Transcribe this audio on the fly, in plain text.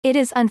It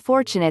is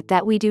unfortunate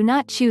that we do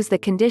not choose the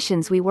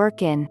conditions we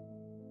work in.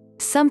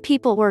 Some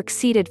people work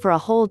seated for a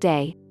whole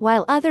day,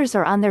 while others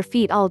are on their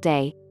feet all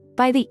day.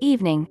 By the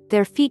evening,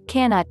 their feet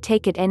cannot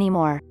take it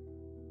anymore.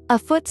 A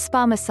foot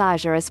spa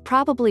massager is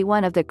probably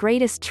one of the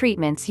greatest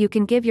treatments you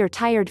can give your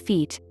tired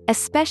feet,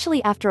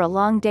 especially after a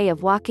long day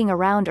of walking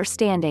around or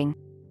standing.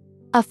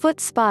 A foot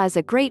spa is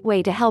a great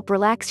way to help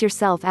relax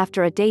yourself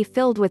after a day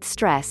filled with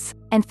stress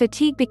and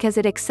fatigue because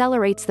it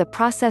accelerates the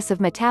process of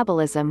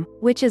metabolism,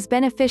 which is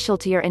beneficial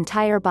to your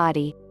entire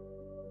body.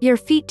 Your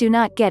feet do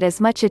not get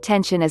as much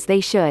attention as they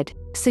should,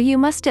 so you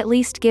must at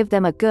least give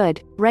them a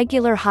good,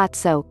 regular hot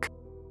soak.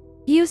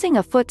 Using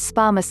a foot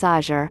spa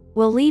massager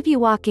will leave you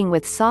walking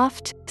with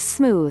soft,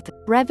 smooth,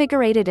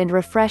 revigorated and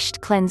refreshed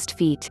cleansed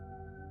feet.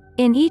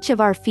 In each of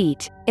our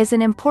feet is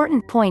an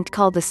important point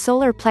called the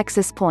solar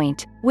plexus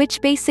point, which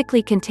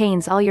basically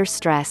contains all your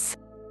stress.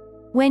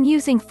 When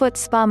using foot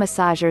spa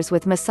massagers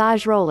with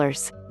massage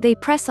rollers, they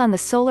press on the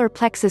solar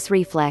plexus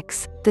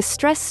reflex. The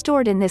stress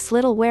stored in this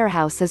little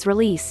warehouse is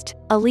released,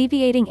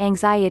 alleviating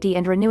anxiety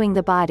and renewing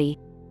the body.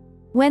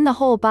 When the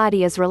whole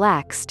body is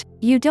relaxed,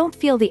 you don't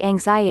feel the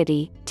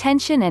anxiety,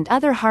 tension and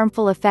other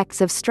harmful effects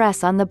of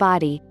stress on the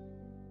body.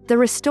 The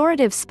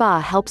restorative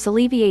spa helps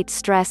alleviate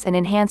stress and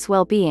enhance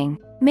well-being,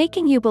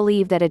 making you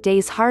believe that a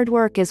day's hard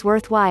work is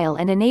worthwhile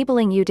and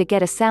enabling you to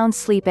get a sound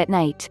sleep at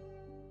night.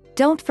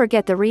 Don't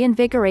forget the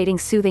reinvigorating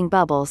soothing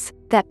bubbles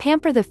that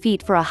pamper the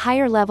feet for a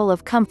higher level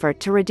of comfort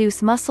to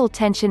reduce muscle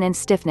tension and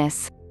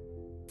stiffness.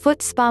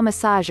 Foot spa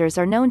massagers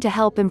are known to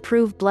help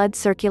improve blood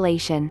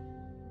circulation.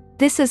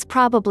 This is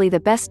probably the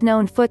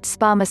best-known foot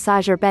spa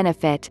massager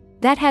benefit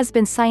that has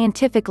been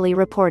scientifically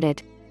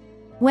reported.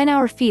 When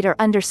our feet are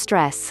under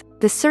stress,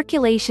 the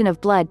circulation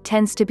of blood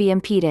tends to be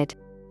impeded.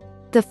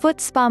 The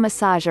foot spa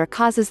massager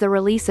causes the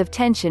release of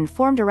tension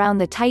formed around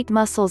the tight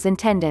muscles and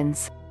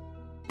tendons.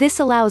 This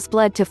allows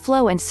blood to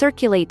flow and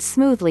circulate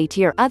smoothly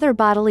to your other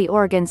bodily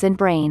organs and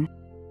brain.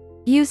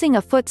 Using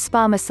a foot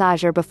spa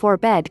massager before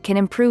bed can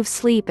improve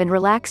sleep and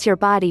relax your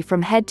body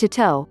from head to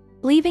toe,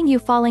 leaving you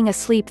falling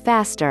asleep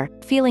faster,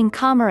 feeling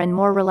calmer and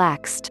more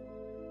relaxed.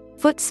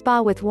 Foot spa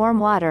with warm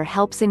water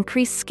helps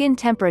increase skin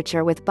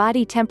temperature with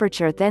body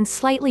temperature then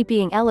slightly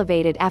being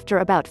elevated after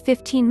about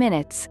 15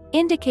 minutes,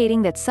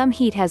 indicating that some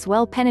heat has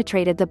well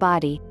penetrated the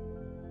body.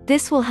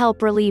 This will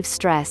help relieve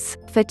stress,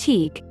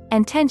 fatigue,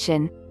 and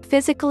tension,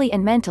 physically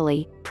and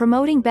mentally,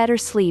 promoting better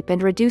sleep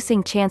and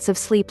reducing chance of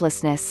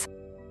sleeplessness.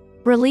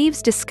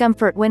 Relieves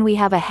discomfort when we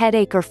have a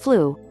headache or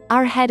flu,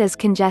 our head is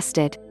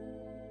congested.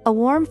 A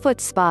warm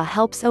foot spa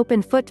helps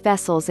open foot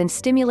vessels and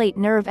stimulate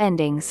nerve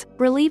endings,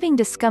 relieving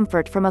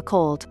discomfort from a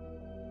cold.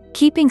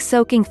 Keeping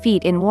soaking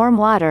feet in warm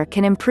water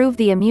can improve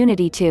the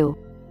immunity too.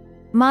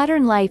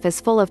 Modern life is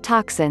full of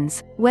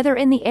toxins, whether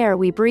in the air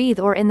we breathe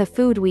or in the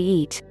food we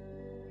eat.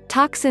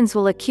 Toxins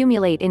will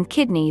accumulate in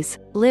kidneys,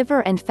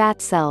 liver and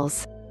fat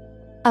cells.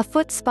 A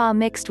foot spa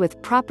mixed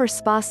with proper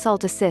spa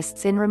salt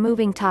assists in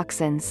removing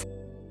toxins.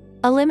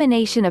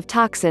 Elimination of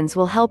toxins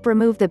will help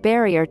remove the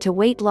barrier to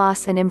weight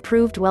loss and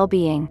improved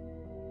well-being.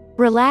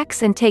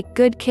 Relax and take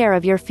good care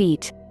of your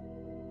feet.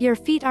 Your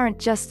feet aren't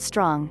just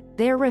strong,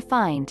 they're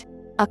refined.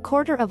 A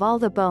quarter of all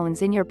the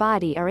bones in your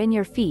body are in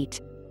your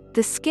feet.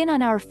 The skin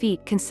on our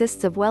feet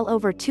consists of well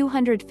over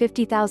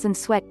 250,000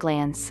 sweat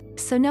glands,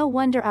 so no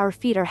wonder our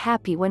feet are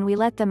happy when we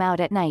let them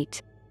out at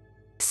night.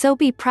 So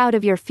be proud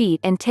of your feet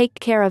and take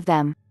care of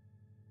them.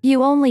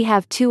 You only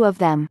have 2 of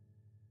them.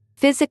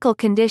 Physical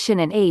condition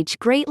and age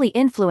greatly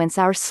influence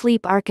our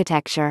sleep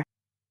architecture.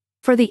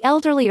 For the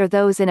elderly or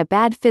those in a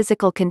bad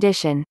physical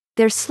condition,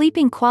 their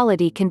sleeping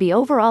quality can be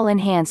overall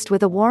enhanced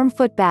with a warm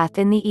foot bath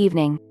in the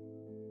evening.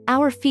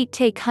 Our feet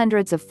take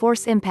hundreds of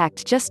force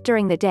impact just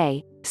during the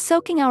day.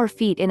 Soaking our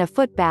feet in a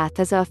foot bath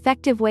is an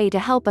effective way to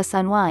help us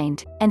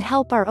unwind and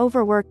help our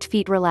overworked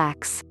feet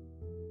relax.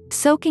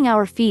 Soaking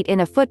our feet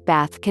in a foot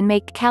bath can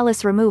make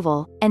callus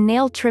removal and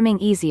nail trimming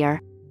easier.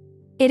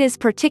 It is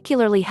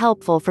particularly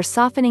helpful for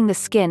softening the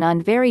skin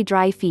on very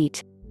dry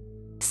feet.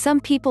 Some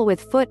people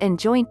with foot and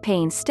joint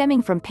pain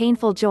stemming from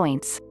painful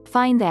joints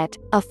find that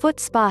a foot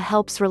spa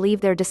helps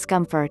relieve their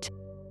discomfort.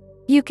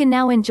 You can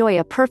now enjoy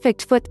a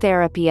perfect foot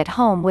therapy at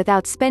home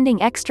without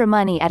spending extra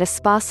money at a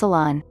spa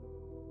salon.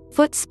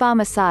 Foot spa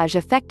massage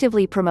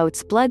effectively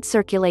promotes blood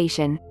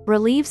circulation,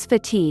 relieves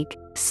fatigue,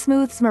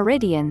 smooths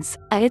meridians.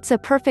 It's a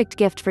perfect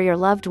gift for your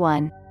loved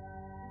one.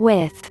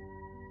 With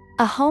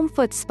a home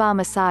foot spa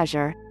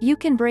massager, you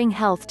can bring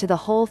health to the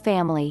whole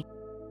family.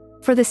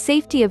 For the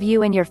safety of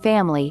you and your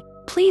family,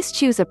 please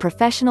choose a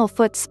professional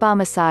foot spa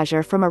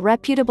massager from a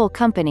reputable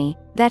company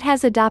that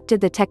has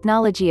adopted the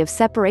technology of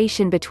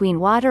separation between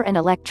water and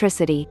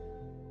electricity.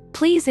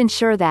 Please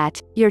ensure that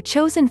your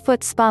chosen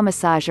foot spa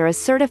massager is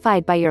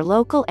certified by your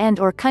local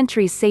and/or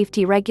country's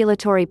safety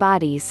regulatory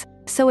bodies,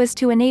 so as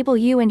to enable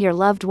you and your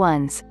loved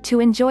ones to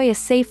enjoy a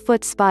safe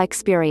foot spa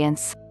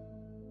experience.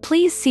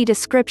 Please see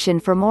description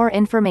for more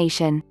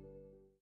information.